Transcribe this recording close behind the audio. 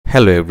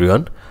Hello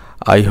everyone,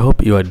 I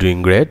hope you are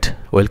doing great.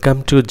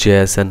 Welcome to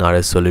JS and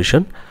RS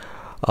solution.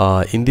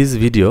 In this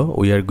video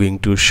we are going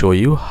to show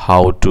you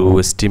how to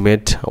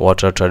estimate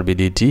water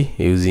turbidity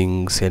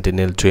using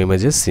Sentinel 2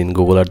 images in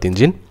Google Earth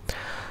Engine.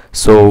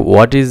 So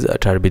what is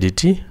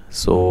turbidity?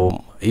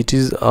 So it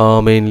is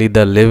mainly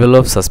the level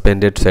of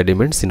suspended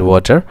sediments in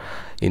water,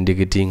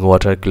 indicating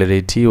water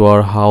clarity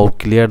or how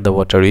clear the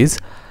water is.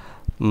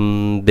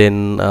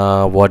 Then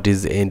what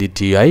is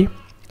NDTI?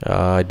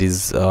 It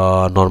is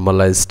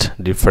Normalized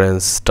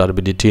Difference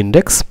Turbidity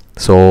Index.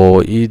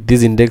 So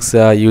this index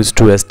used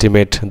to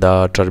estimate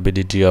the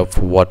turbidity of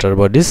water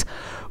bodies,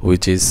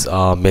 which is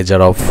a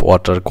measure of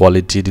water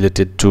quality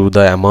related to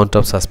the amount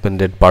of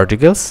suspended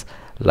particles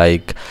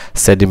like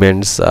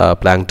sediments,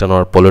 plankton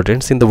or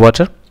pollutants in the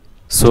water.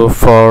 So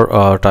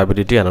for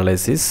turbidity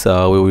analysis we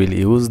will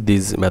use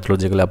this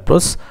methodological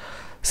approach: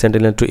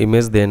 Sentinel to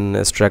image, then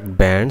extract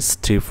bands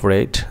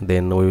 348,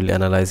 then we will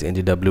analyze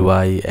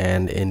NDWI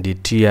and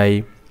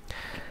NDTI,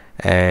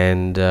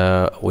 and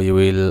we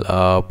will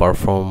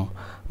perform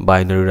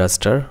binary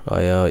raster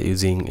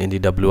using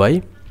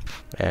NDWI,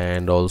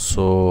 and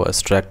also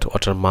extract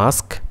water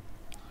mask,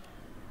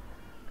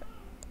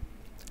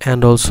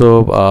 and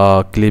also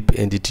clip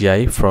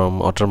NDTI from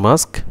water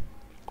mask,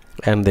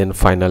 and then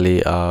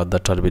finally the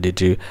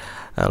turbidity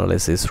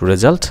analysis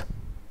result.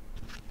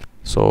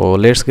 So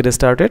let's get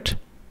started.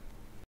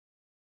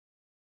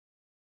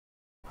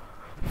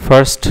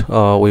 First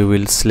we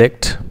will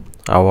select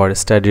our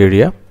study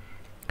area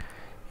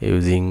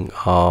using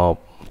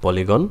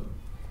polygon.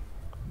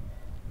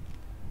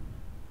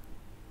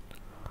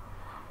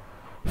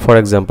 For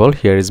example,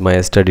 here is my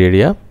study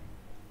area,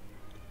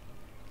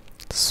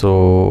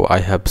 so I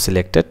have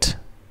selected,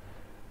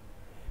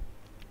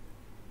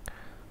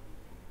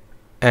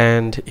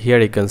 and here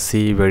you can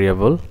see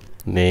variable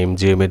name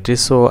geometry,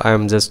 so I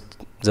am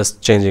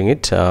just changing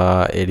it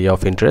area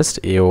of interest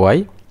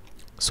AOI.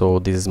 So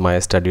this is my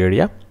study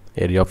area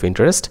of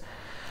interest,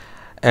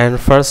 and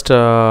first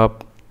I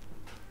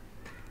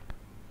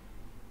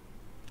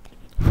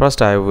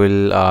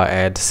will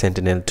add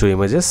Sentinel 2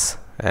 images,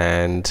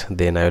 and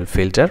then I will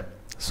filter.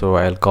 So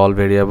I'll call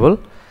variable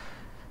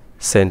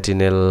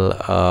Sentinel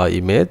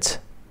image,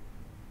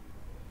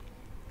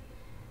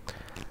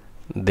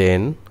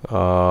 then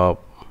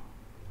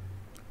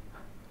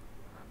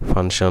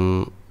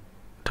function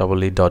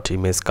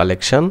image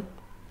collection,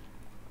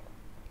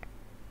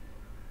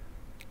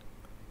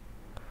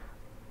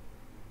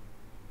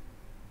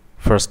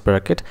 first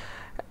bracket,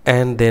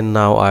 and then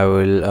now I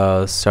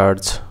will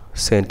search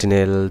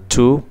Sentinel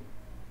 2.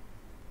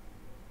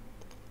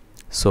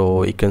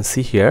 So you can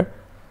see here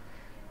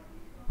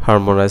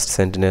harmonized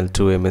Sentinel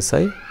 2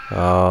 MSI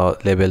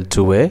level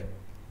 2A,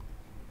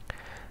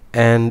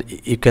 and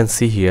you can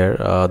see here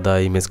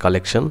the image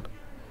collection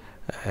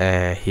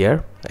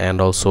here,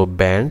 and also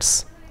band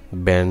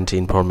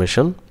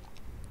information.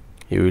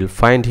 You will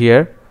find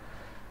here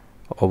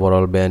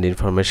overall band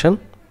information,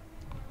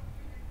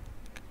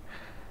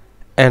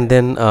 and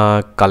then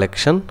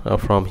collection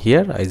from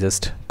here I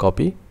just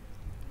copy,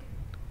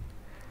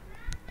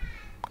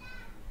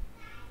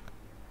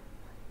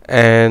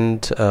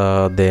 and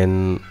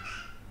then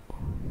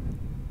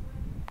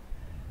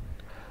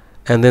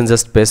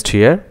just paste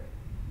here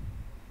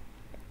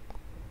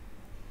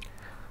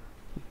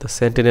the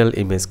Sentinel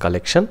image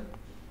collection.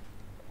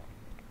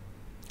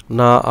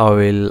 Now I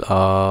will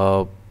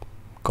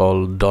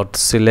call dot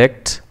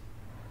select,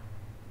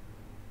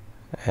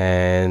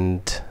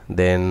 and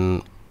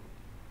then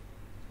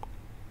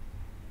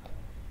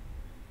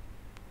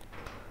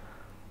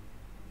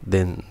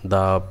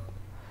the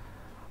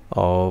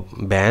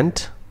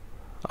band.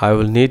 I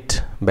will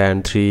need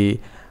band 3,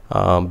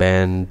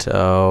 band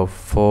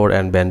 4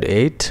 and band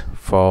 8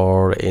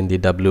 for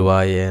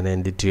NDWI and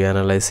NDTI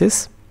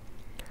analysis.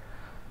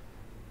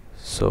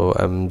 So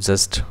I'm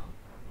just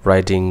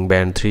writing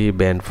band 3,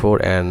 band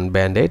 4 and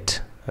band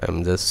 8.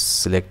 I'm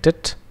just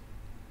selected,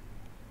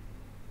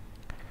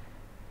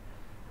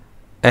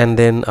 and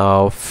then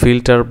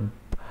filter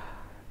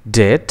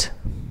date.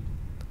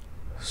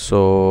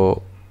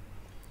 So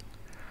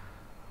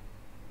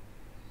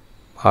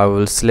I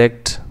will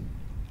select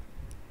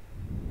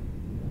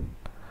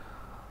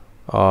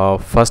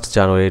 1st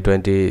January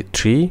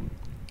 23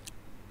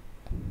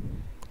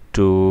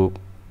 to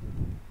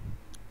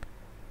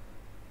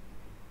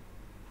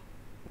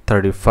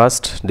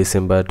 31st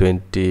December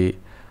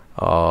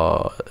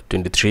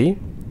 2023.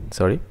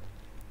 Sorry.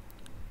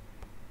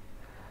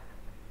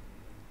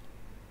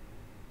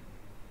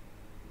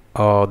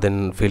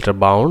 Then filter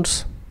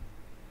bounds.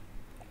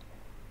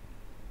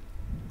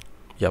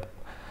 Yep,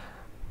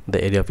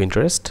 the area of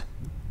interest,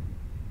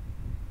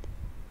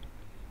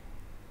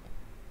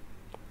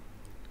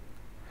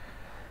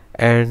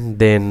 and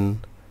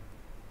then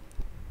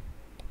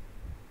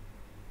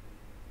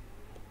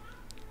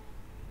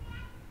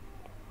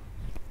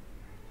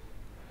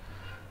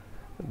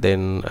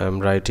I'm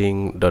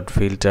writing dot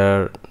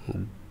filter,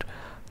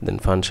 then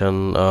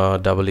function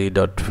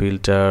dot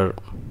filter,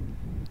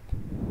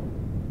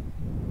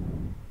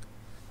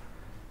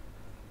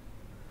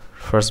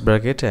 first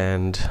bracket,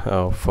 and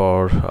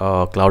for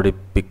cloudy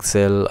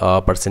pixel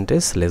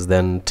percentage less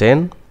than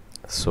 10,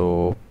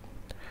 so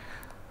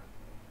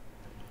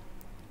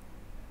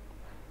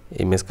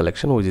image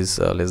collection which is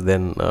less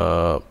than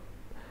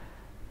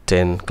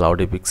 10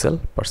 cloudy pixel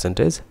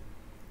percentage,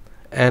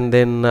 and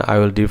then I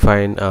will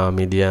define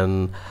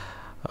median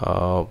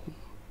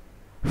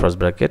first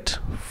bracket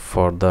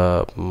for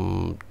the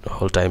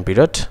whole time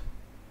period,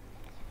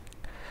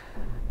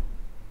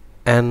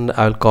 and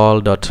I'll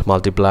call dot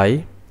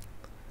multiply.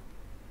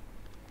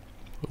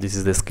 This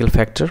is the scale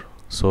factor.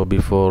 So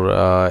before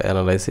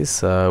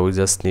analysis, we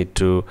just need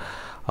to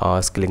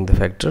scaling the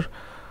factor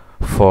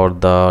for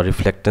the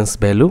reflectance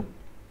value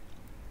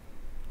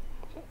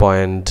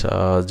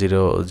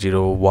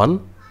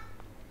 0.001.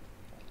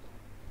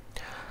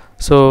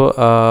 So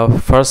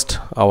first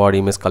our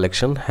image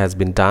collection has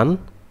been done,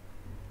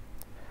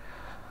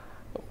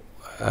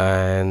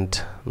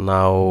 and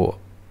now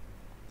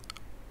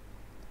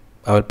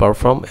I will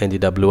perform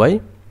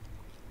NDTI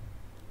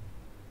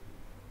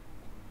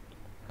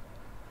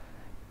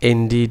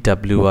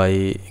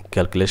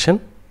calculation.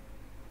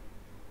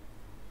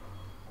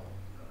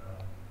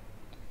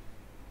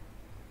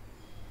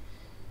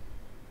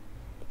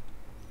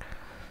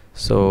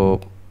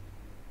 So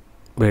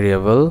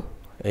variable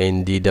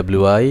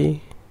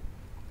NDTI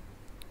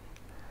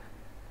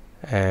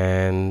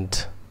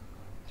and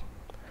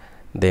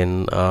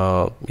then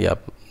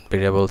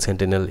variable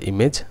Sentinel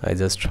image, I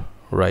just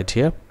write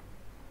here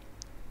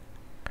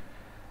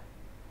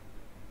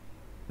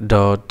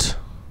dot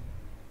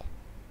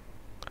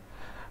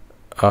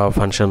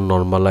function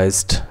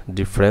normalized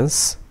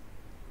difference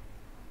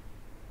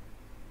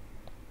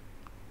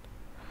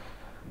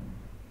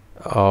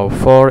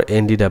for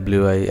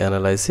NDTI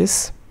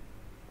analysis.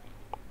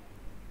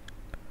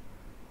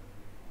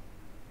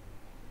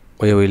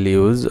 We will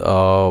use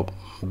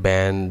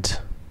band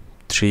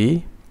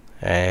 3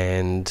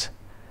 and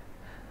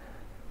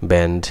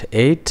band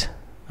 8.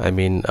 I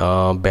mean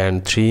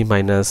band 3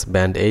 minus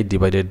band 8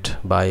 divided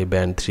by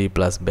band 3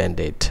 plus band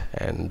 8,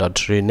 and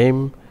dot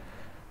rename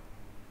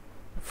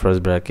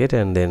first bracket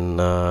and then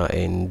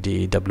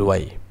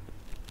NDTI.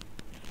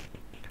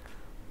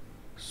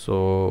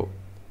 So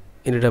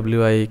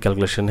NDTI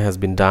calculation has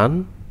been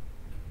done,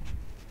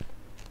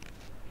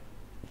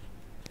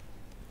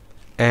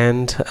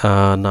 and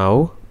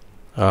now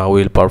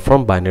we will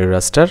perform binary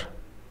raster.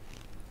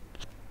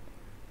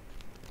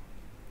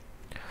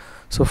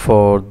 So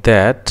for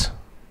that,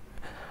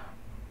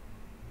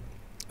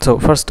 so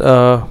first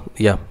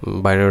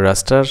binary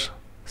raster,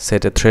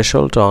 set a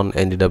threshold on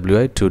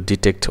NDTI to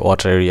detect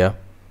water area.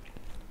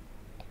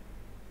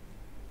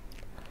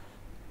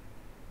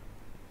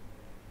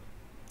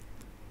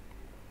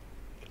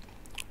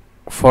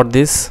 For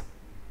this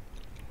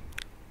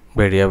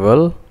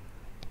variable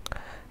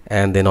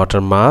and then water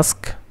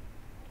mask,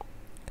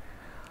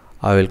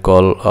 I will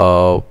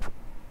call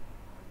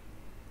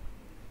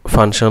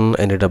function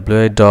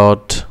NDTI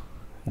dot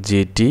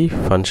gt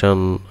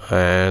function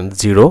and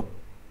 0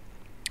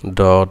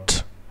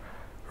 dot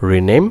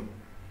rename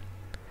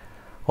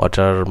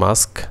water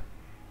mask.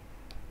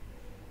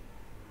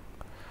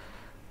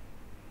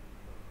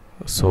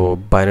 So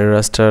binary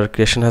raster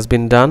creation has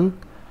been done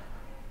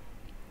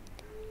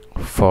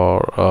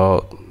for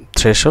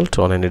threshold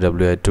on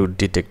NDTI to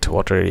detect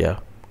water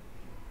area.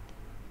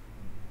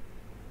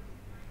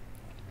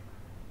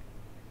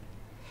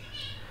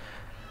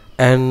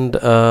 And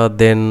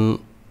then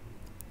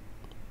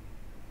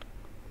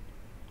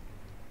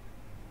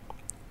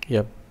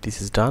this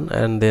is done,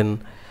 and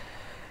then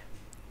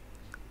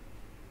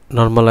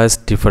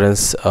normalized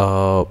difference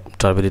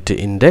turbidity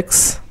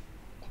index.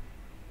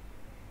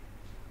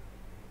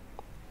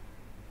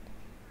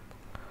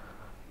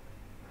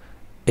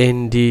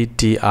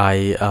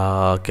 NDTI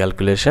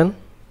calculation.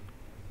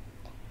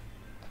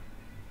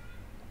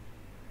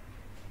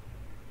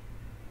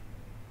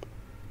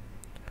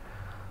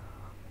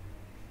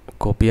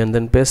 Copy and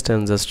then paste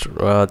and just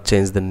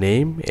change the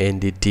name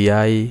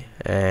NDTI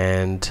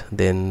and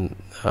then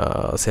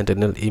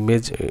Sentinel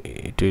image,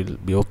 it will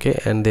be okay,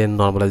 and then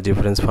normalized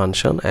difference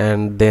function,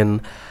 and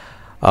then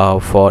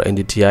for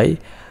NDTI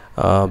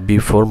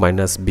B4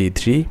 minus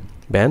B3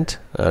 band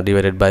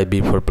divided by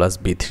B4 plus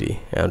B3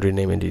 and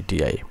rename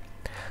NDTI.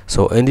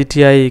 So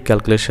NDTI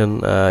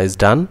calculation is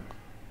done,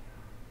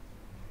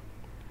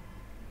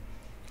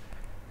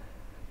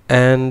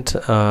 and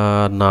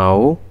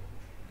now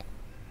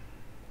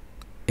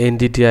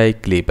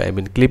NDTI clip, I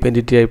mean clip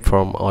NDTI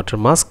from water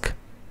mask,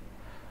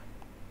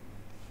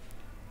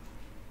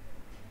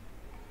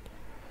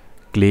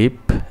 clip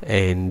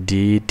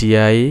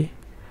NDTI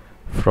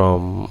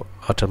from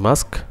water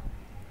mask.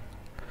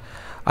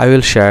 I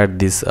will share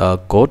this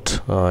code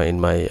in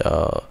my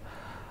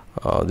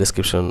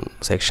description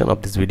section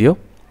of this video.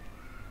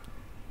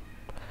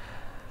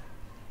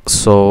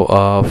 So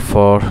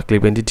for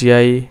clip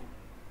NDTI,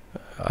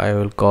 I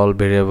will call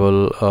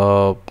variable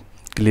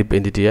clip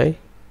NDTI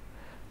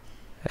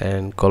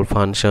and call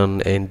function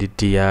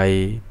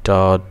NDTI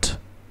dot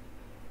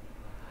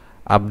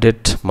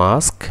update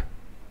mask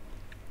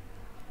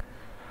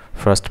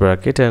first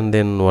bracket, and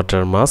then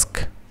water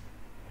mask.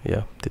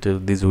 Yeah,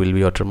 this will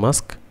be water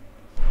mask.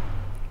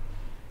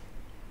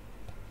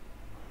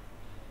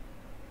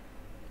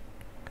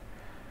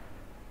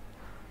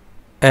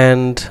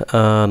 And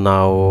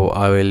now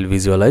I will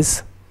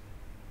visualize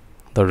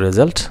the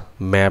result.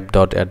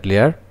 Map.add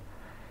layer,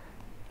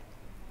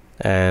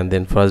 and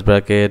then first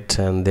bracket,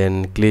 and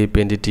then clip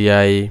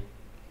NDTI.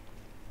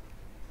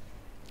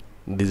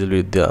 This will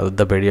be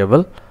the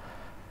variable,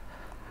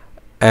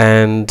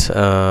 and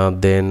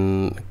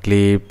then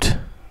clipped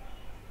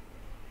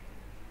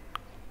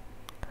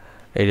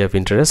area of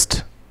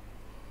interest.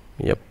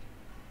 Yep.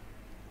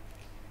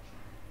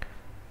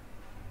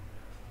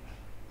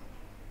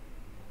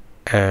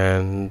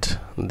 And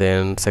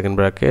then second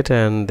bracket,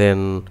 and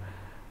then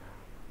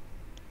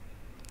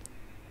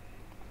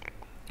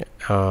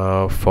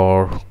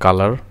for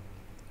color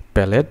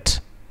palette,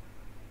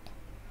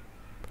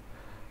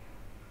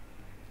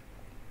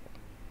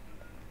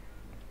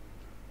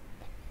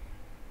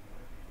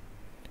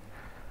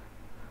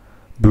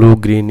 blue,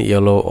 green,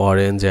 yellow,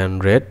 orange,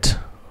 and red.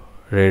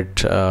 Red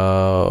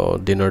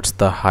denotes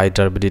the high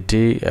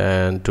turbidity,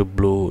 and to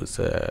blue is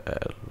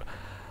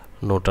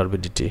no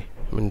turbidity.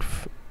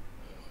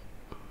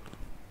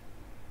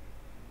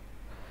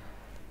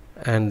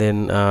 And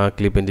then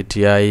clip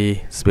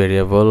NDTI is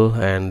variable,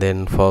 and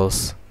then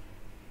false,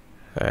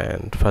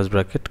 and first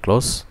bracket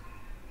close.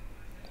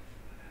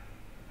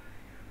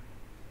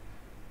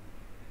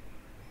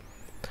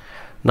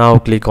 Now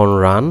click on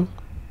run.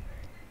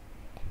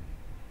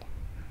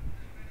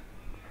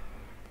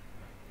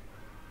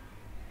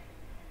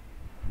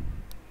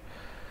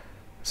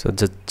 So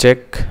just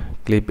check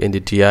clip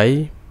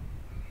NDTI.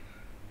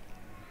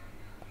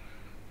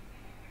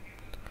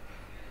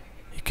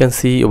 You can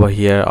see over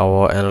here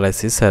our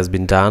analysis has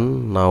been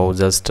done. Now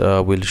just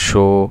will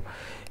show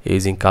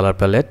using color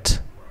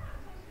palette.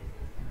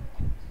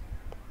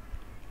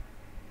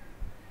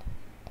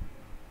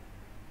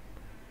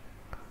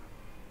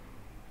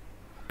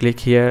 Click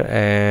here,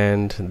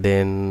 and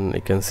then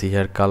you can see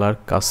here color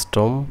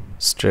custom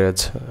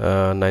stretch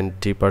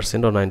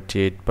 90% or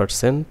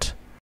 98%.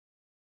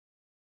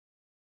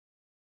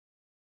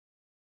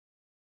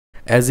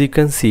 As you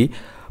can see,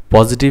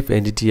 positive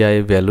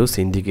NDTI values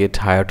indicate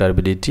higher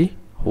turbidity,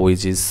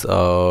 which is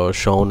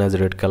shown as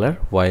red color,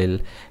 while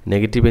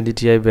negative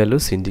NDTI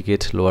values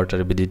indicate lower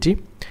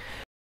turbidity.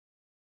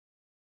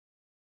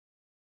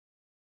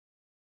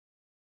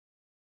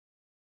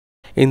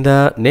 In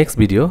the next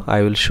video,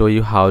 I will show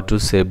you how to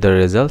save the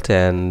result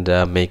and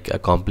make a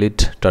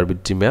complete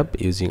turbidity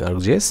map using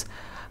ArcGIS.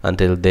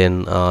 Until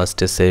then,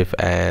 stay safe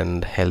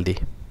and healthy.